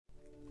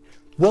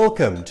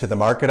Welcome to the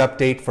market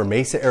update for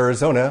Mesa,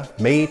 Arizona,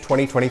 May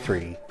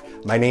 2023.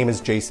 My name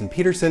is Jason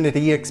Peterson at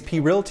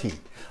eXp Realty.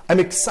 I'm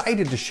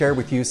excited to share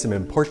with you some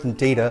important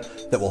data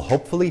that will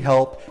hopefully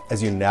help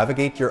as you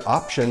navigate your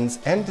options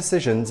and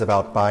decisions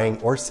about buying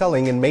or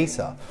selling in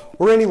Mesa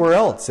or anywhere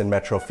else in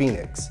Metro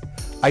Phoenix.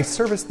 I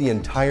service the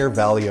entire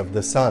Valley of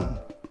the Sun.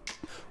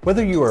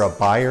 Whether you are a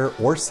buyer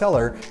or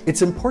seller,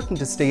 it's important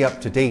to stay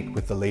up to date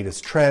with the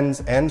latest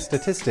trends and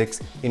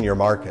statistics in your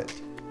market.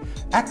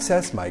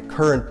 Access my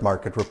current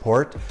market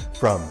report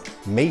from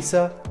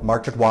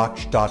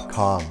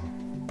MesaMarketWatch.info.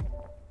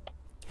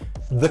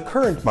 The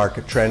current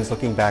market trends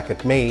looking back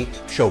at May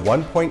show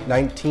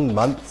 1.19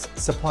 months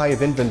supply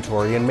of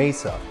inventory in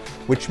Mesa,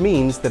 which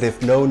means that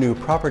if no new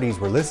properties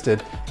were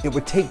listed, it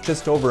would take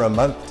just over a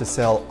month to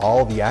sell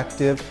all the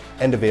active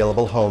and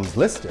available homes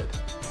listed.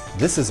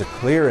 This is a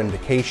clear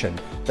indication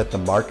that the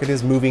market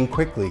is moving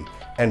quickly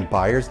and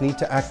buyers need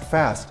to act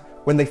fast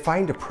when they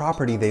find a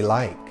property they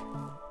like.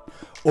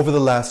 Over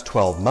the last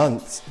 12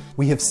 months,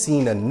 we have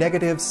seen a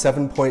negative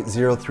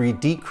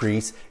 7.03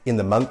 decrease in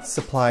the month's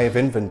supply of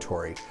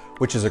inventory,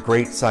 which is a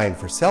great sign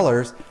for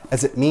sellers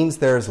as it means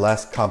there is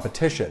less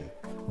competition.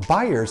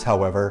 Buyers,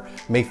 however,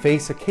 may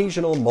face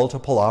occasional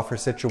multiple offer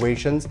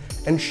situations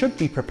and should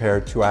be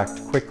prepared to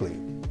act quickly.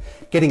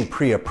 Getting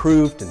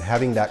pre-approved and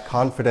having that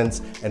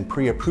confidence and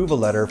pre-approval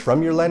letter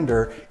from your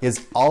lender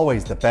is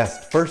always the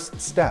best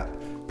first step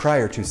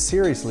prior to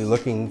seriously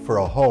looking for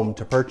a home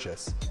to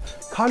purchase.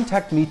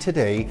 Contact me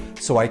today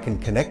so I can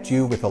connect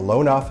you with a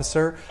loan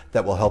officer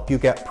that will help you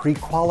get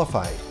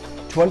pre-qualified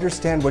to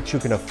understand what you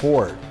can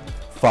afford,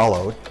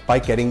 followed by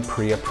getting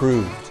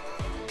pre-approved.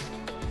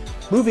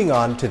 Moving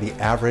on to the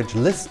average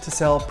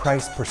list-to-sell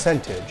price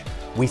percentage,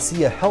 we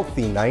see a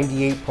healthy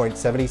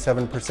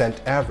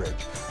 98.77%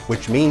 average,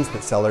 which means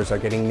that sellers are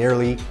getting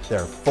nearly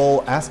their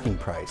full asking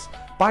price.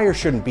 Buyers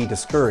shouldn't be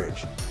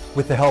discouraged.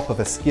 With the help of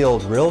a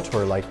skilled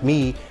realtor like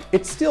me,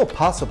 it's still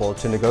possible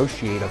to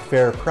negotiate a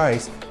fair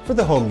price for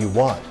the home you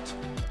want.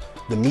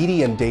 The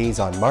median days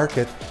on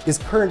market is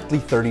currently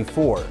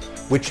 34,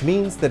 which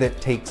means that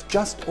it takes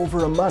just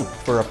over a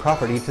month for a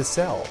property to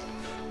sell.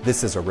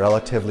 This is a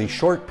relatively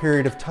short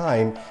period of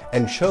time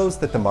and shows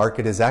that the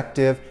market is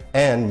active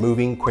and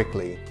moving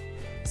quickly.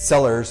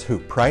 Sellers who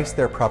price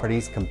their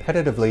properties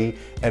competitively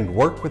and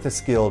work with a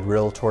skilled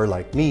realtor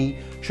like me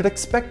should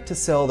expect to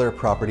sell their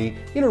property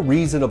in a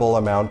reasonable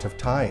amount of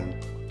time.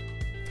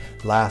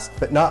 Last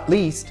but not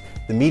least,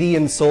 the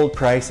median sold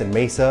price in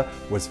Mesa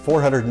was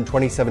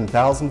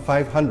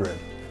 $427,500,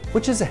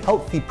 which is a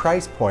healthy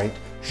price point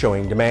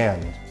showing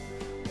demand.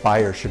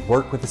 Buyers should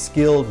work with a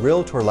skilled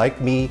realtor like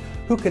me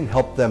who can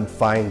help them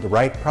find the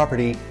right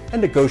property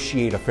and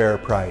negotiate a fair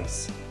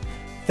price.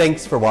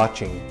 Thanks for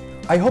watching.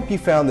 I hope you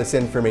found this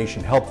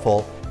information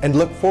helpful and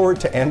look forward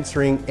to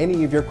answering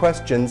any of your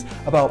questions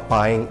about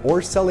buying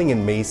or selling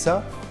in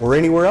Mesa or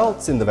anywhere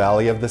else in the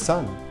Valley of the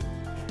Sun.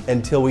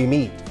 Until we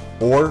meet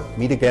or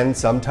meet again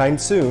sometime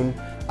soon,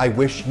 I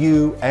wish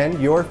you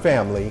and your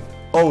family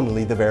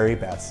only the very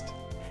best.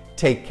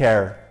 Take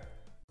care.